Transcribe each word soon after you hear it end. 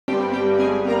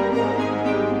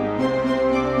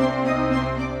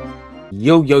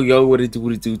Yo, what it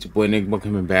do, it's your boy Nick,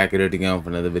 coming back at it again for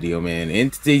another video, man. In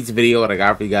today's video, what I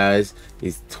got for you guys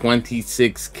is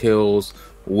 26 kills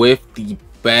with the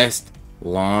best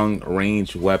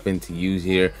long-range weapon to use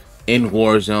here in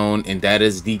Warzone, and that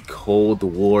is the Cold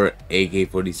War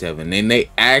AK47. And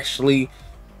they actually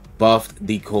buffed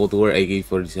the Cold War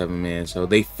AK47, man. So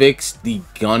they fixed the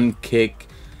gun kick.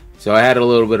 So I had a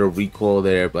little bit of recoil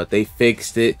there, but they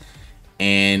fixed it,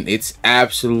 and it's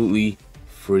absolutely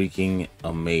freaking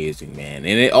amazing, man.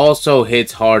 And it also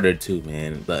hits harder too,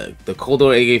 man. The Cold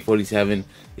War AK47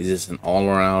 is just an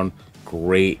all-around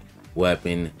great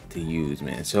weapon to use,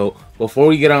 man. So before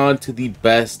we get on to the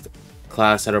best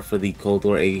class setup for the Cold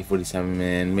War AK47,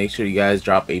 man, make sure you guys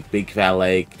drop a big fat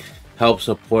like, help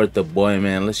support the boy,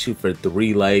 man. Let's shoot for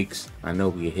 3 likes. I know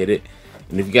we can hit it.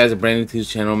 And if you guys are brand new to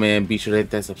this channel, man, be sure to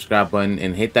hit that subscribe button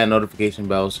and hit that notification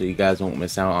bell so you guys won't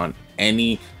miss out on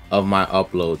any of my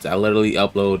uploads. I literally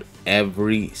upload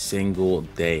every single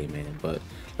day, man. But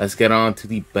let's get on to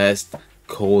the best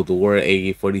Cold War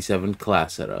AK47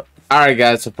 class setup. Alright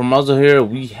guys, so for muzzle here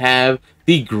we have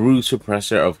the GRU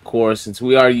suppressor, of course, since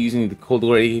we are using the Cold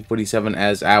War AK47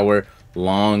 as our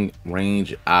long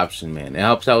range option, man. It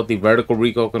helps out with the vertical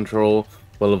recoil control,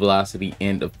 bullet velocity,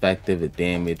 and effective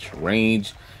damage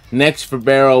range. Next for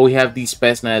barrel, we have the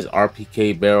Spetsnaz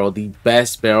RPK barrel, the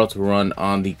best barrel to run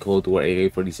on the Cold War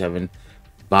AK47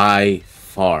 by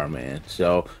far, man.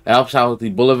 So it helps out with the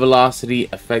bullet velocity,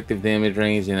 effective damage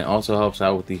range, and it also helps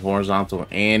out with the horizontal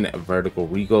and vertical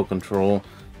recoil control.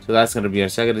 So that's going to be our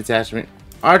second attachment.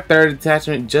 Our third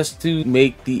attachment, just to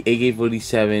make the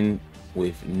AK47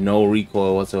 with no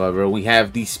recoil whatsoever, we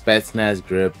have the Spetsnaz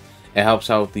grip. It helps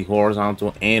out with the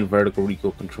horizontal and vertical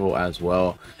recoil control as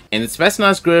well. And the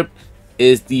Spetsnaz grip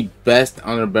is the best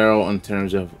on the barrel in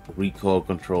terms of recoil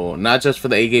control, not just for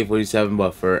the AK47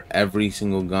 but for every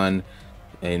single gun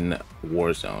in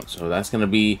Warzone. So that's going to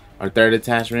be our third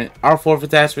attachment. Our fourth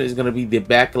attachment is going to be the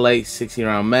backlight 60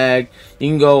 round mag. You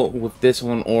can go with this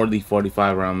one or the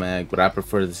 45 round mag, but I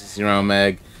prefer the 60 round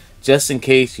mag just in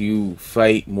case you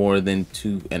fight more than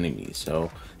 2 enemies.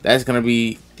 So that's going to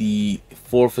be the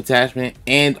fourth attachment.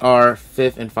 And our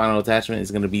fifth and final attachment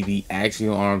is going to be the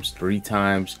axial arms 3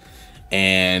 times.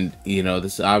 And you know,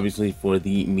 this is obviously for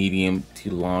the medium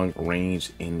to long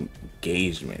range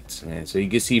engagements, man. So you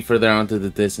can see further onto the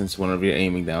distance whenever you're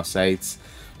aiming down sights,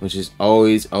 which is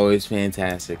always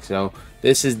fantastic. So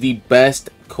this is the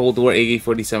best Cold War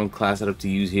AK47 class setup to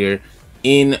use here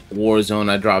in Warzone.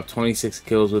 I dropped 26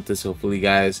 kills with this. Hopefully you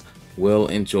guys will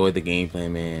enjoy the gameplay,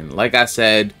 man. Like I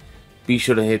said, be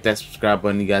sure to hit that subscribe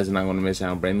button. You guys are not going to miss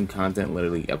out on brand new content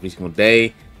literally every single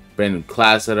day. Brand new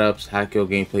class setups, high kill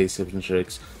gameplays, tips and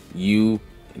tricks, you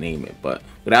name it. But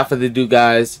without further ado,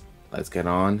 guys, let's get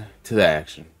on to the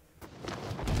action.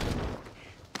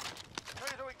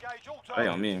 Hey,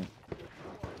 on me.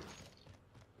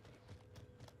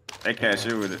 They catch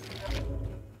you with it.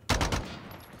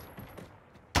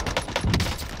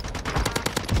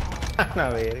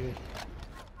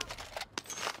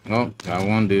 Oh, got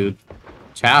one dude.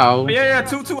 Ciao. Oh, yeah,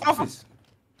 two office.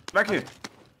 Back here.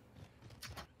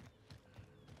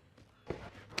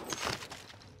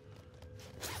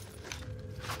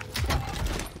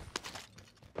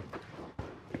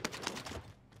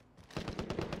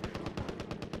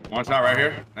 One shot right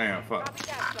here. Damn, fuck.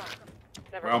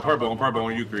 Right, on purple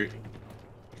on you, Creek.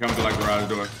 Coming to like garage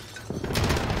door.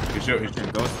 He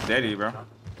should. Go steady, bro.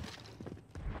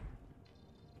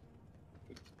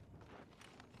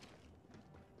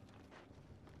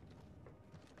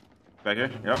 Back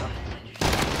here, yep.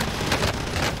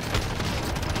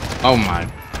 Oh my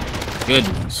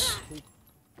goodness.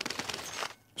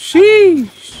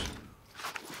 Sheesh.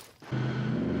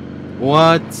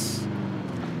 What?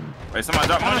 Wait, somebody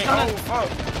dropped money. Oh,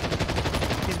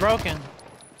 fuck. He's broken.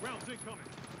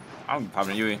 I'm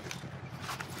popping UE.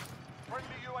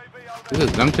 This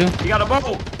is them too? He got a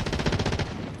bubble.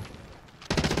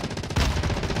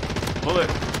 Bullet.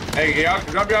 Hey, y'all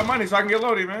drop y'all money so I can get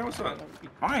loaded, man. What's up?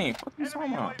 Fine. What you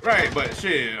talking about? Right, but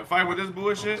shit, fight with this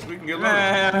bullshit, we can get loaded.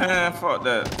 Man, fuck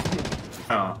that.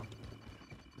 Oh.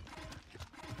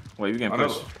 Wait, we can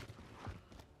push.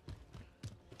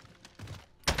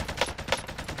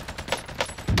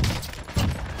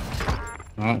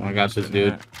 Oh, I got this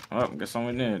dude. Oh, get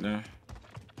someone there, then.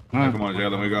 Right, come on,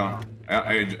 Jalen, we go.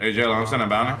 Hey, Jalen, I'm sending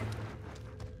bounty.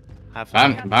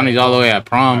 Bounty's all the way at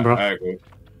prom, bro. Alright, cool.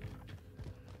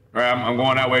 Alright, I'm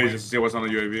going that way just to see what's on the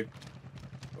UAV.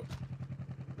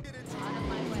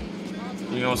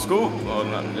 You on school? Oh,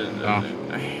 no.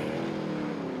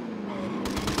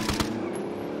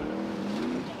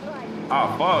 Oh,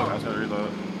 fuck. I should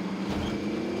reload.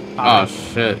 Oh,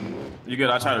 shit. You good?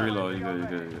 I try to reload. You good? You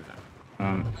good? You good?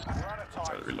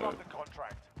 Try to reload.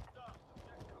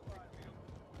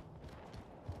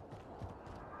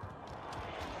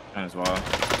 And as well.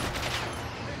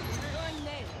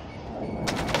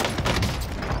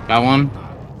 Got one.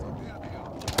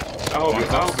 I hope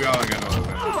y'all don't get no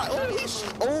advantage.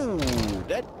 Oh,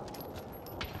 that.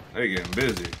 They getting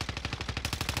busy.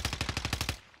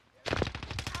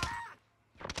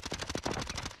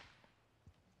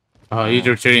 Oh, he's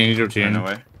rotating. No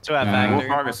way. To that back. Wolf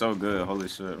Park is so good. Holy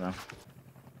shit, man.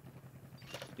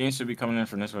 Games should be coming in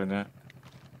from this way, then.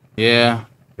 Yeah,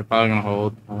 you're probably gonna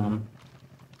hold.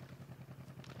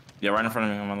 Yeah, right in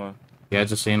front of me on my left. Yeah, I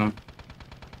just seen him.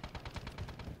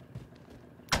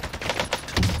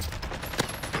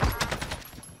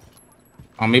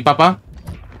 On me, Papa?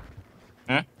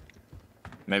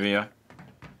 Maybe, yeah.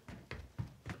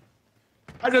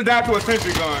 I just died to a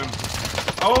sentry gun.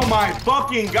 Oh my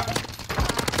fucking god.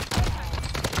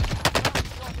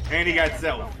 And he got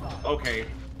self. Okay.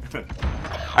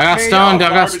 I got stunned. I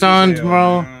got stunned,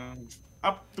 bro.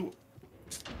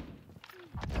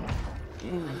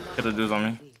 Get the dudes on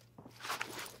me.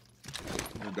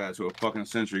 I died to a fucking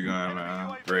sentry gun,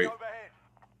 man. Great.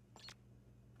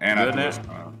 And Good,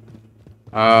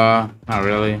 not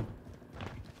really.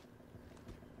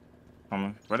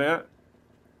 Where they at?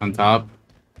 On top.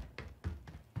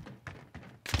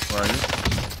 Where are you?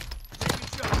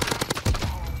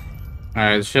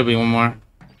 Alright, there should be one more.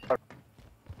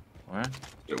 Where?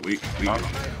 Yeah, we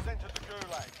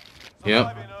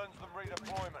Yep.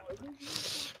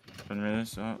 10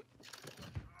 minutes up.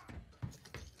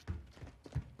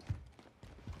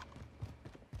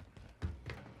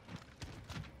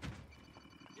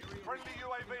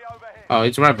 Oh,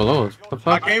 it's right below us. What the I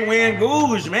fuck? can't win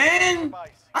Goose, man.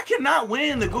 I cannot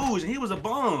win the Goose. He was a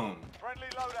bum.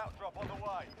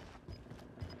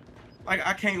 Like,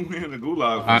 I can't win the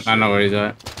Gulag. I know where he's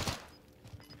at.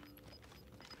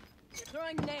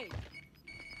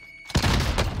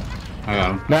 I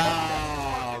got him. No.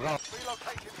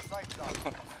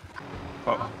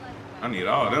 Oh, I need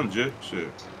all them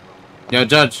shit. Yo,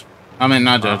 Judge. I mean,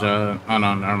 not Judge. Oh,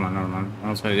 no, never mind. I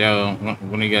was saying, yo,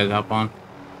 when you guys hop on.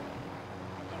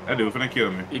 That dude finna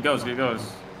kill me. He goes.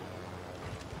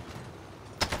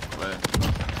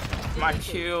 My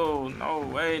kill. No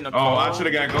way. No. Oh, I should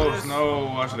have got Ghost. No,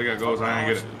 I should have got Ghost. I ain't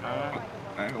get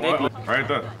it. What? Right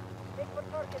there.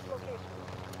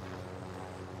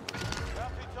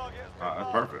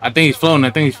 That's perfect. I think he's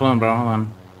flown, bro. Hold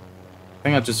on. I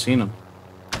think I just seen him.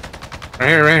 Right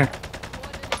here.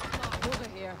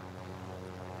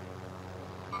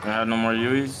 I have no more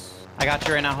UEs. I got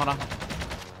you right now. Hold on.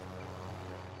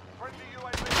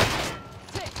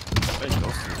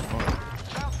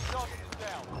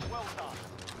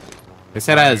 They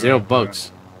said I had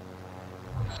 $0.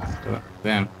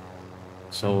 Damn.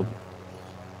 Sold.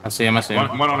 I see him.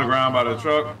 One on the ground by the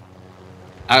truck.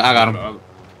 I got him.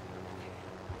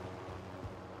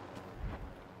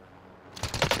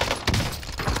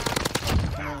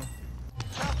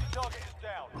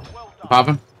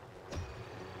 Popping.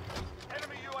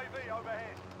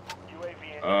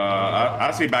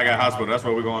 I see back at hospital. That's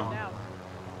where we're going.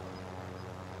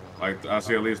 Like, I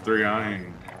see at least 3. I ain't.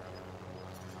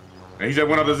 And he just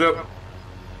went up the zip.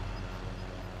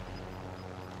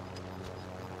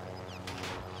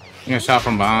 You got shot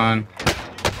from behind.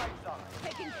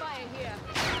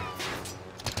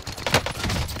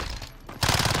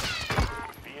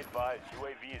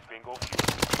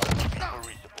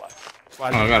 Oh,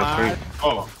 I got a 3.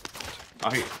 Oh,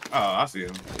 I see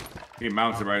him. He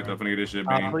mounted right there. Finna get this shit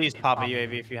beam. Please pop a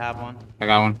UAV if you have one. I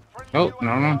got one. Oh,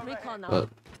 no.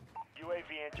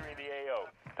 UAV entering the AO.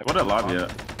 What a lobby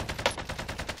at?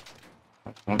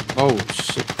 Oh,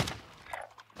 shit.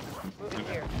 Moving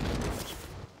here.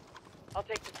 I'll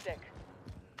take the stick.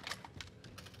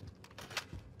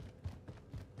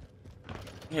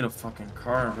 Need a fucking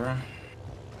car, bro.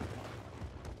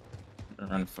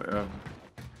 Run forever.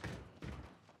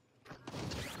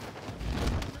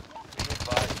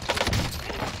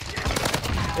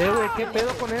 Güey, ¿qué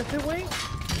pedo con ese, güey?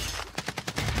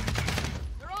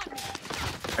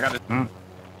 I got it.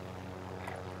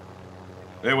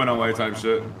 They went away type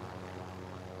shit.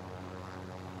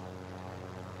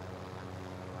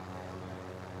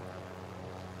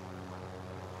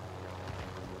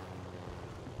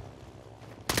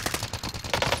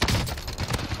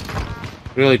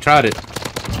 Really tried it.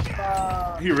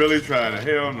 He really tried it.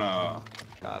 Hell no.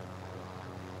 God.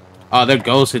 Oh, they're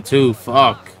ghosted too.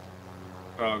 Fuck.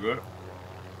 Oh, good.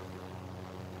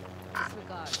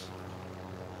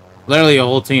 Literally a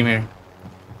whole team here.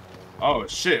 Oh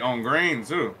shit, on green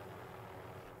too.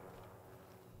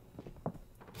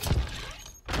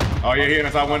 Oh yeah, here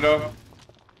inside window.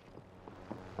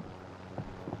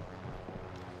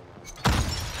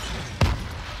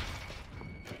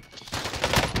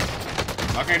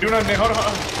 I can't do nothing. Hold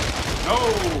on.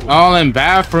 No. All in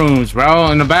bathrooms,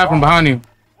 bro. In the bathroom behind you.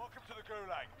 Welcome to the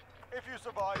gulag. If you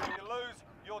survive and you lose,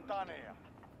 you're done here.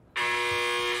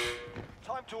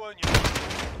 Time to earn your...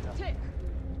 Tick.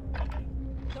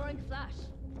 Throwing flash.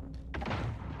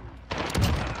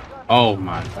 Oh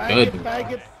my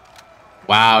goodness.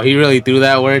 Wow, he really threw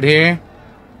that word here.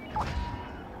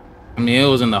 I mean, it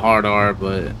was in the hard R,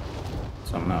 but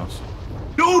something else.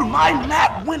 Dude, my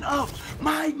map went up.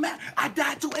 My map. I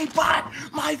died to a bot.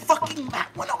 My fucking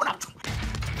map went up.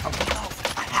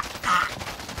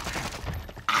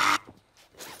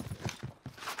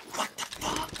 What the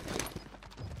fuck?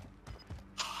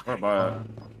 What about?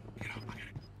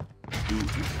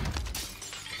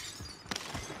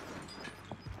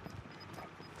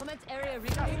 Comment area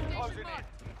recon.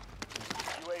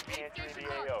 UAV entering the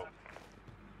AO.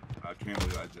 I can't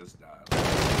believe I just died.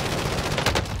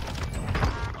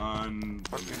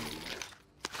 Unbelievable.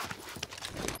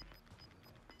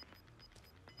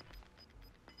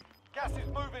 Gas is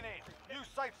moving in. New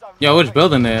safe zone. Yo, which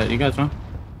building there? You guys want?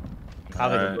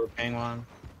 Probably the Alright. blue ping one.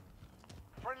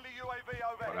 Friendly UAV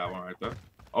Oh, overhead. that one right there.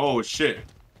 Oh shit.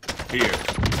 Here.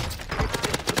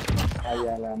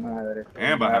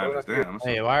 And behind us. Damn.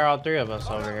 Hey, why are all three of us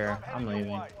over here? I'm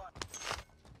leaving.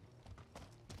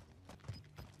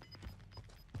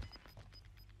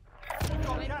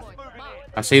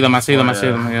 I see them. I see them. I see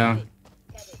them. Yeah.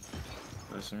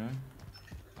 Listen,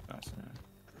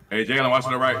 Hey, Jalen, watch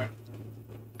to the right.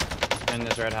 In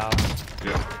this red house.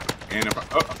 Yeah. And in front.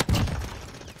 Oh.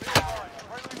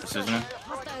 Precision.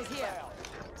 Hostiles here.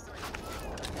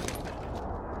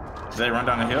 Did they run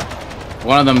down the hill?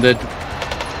 One of them did.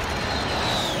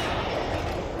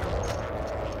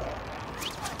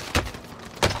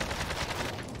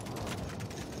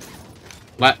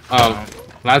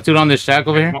 Latitude on this shack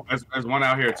over here. There's one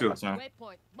out here too.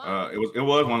 Waypoint. It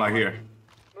was one like here.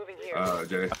 Moving here.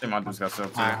 Jay. I think my dude's got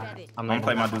self too. Ready. I'm gonna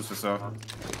play my dudes for self.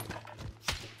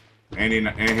 And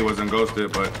he wasn't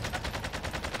ghosted, but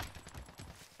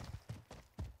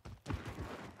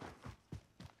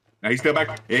now he's still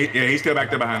back. Yeah, he's still back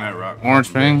there behind that rock. Orange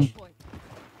thing. Point.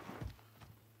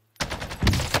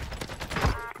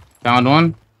 Found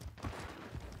one.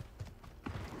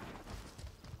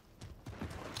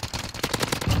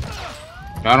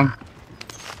 Got him.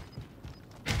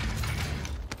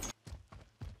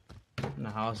 In the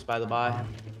house by the by.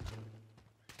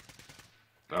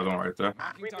 The other one right there.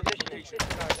 Repositioning.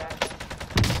 Disregard that.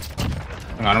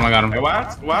 I got him. I got him. Hey,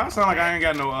 why I sound like I ain't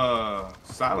got no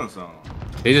silence on?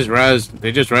 They just res.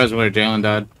 They just res where Jalen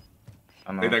died.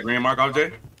 I know. Take that green mark off,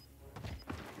 Jay.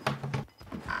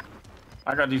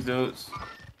 I got these dudes.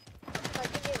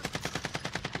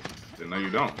 No, you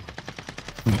don't.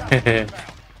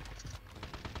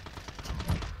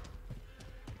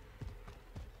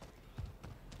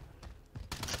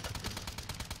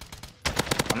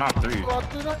 I'm not three.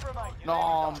 No,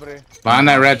 hombre. Behind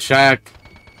that red shack.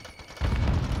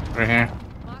 Right here.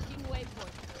 Marking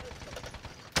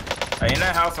waypoint. Hey, in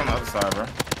that house on the other side, bro.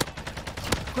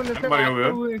 Somebody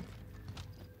over here.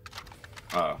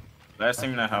 Last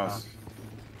team in that house.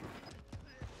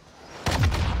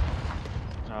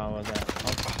 Oh, what was that?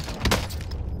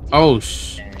 Oh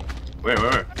sh.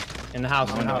 Where? In the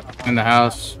house. In the house. In the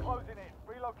house.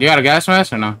 You got a gas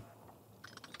mask or no?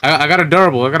 I got a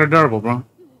durable. I got a durable, bro.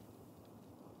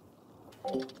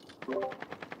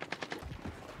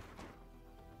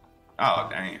 Oh,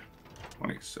 damn.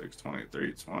 26,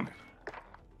 23, 20.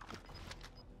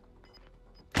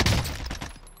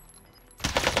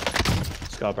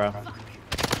 Let's go, bro.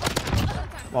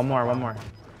 One more.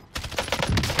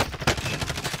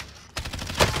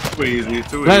 Too easy,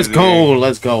 too Let's easy.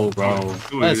 go, bro.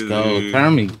 Too Let's easy. go.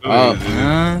 Turn me up, easy.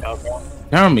 man.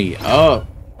 Turn me up.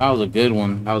 That was a good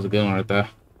one. That was a good one right there.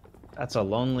 That's a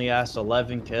lonely ass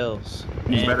 11 kills.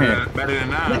 Better than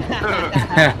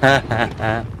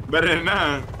 9. Better than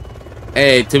 9.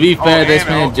 Hey, to be fair, this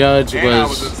man Judge I was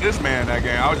was. assist man that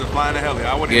game. I was just flying the heli.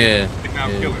 I wouldn't Yeah. even think I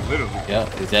was killing, literally. Yeah,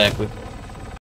 exactly.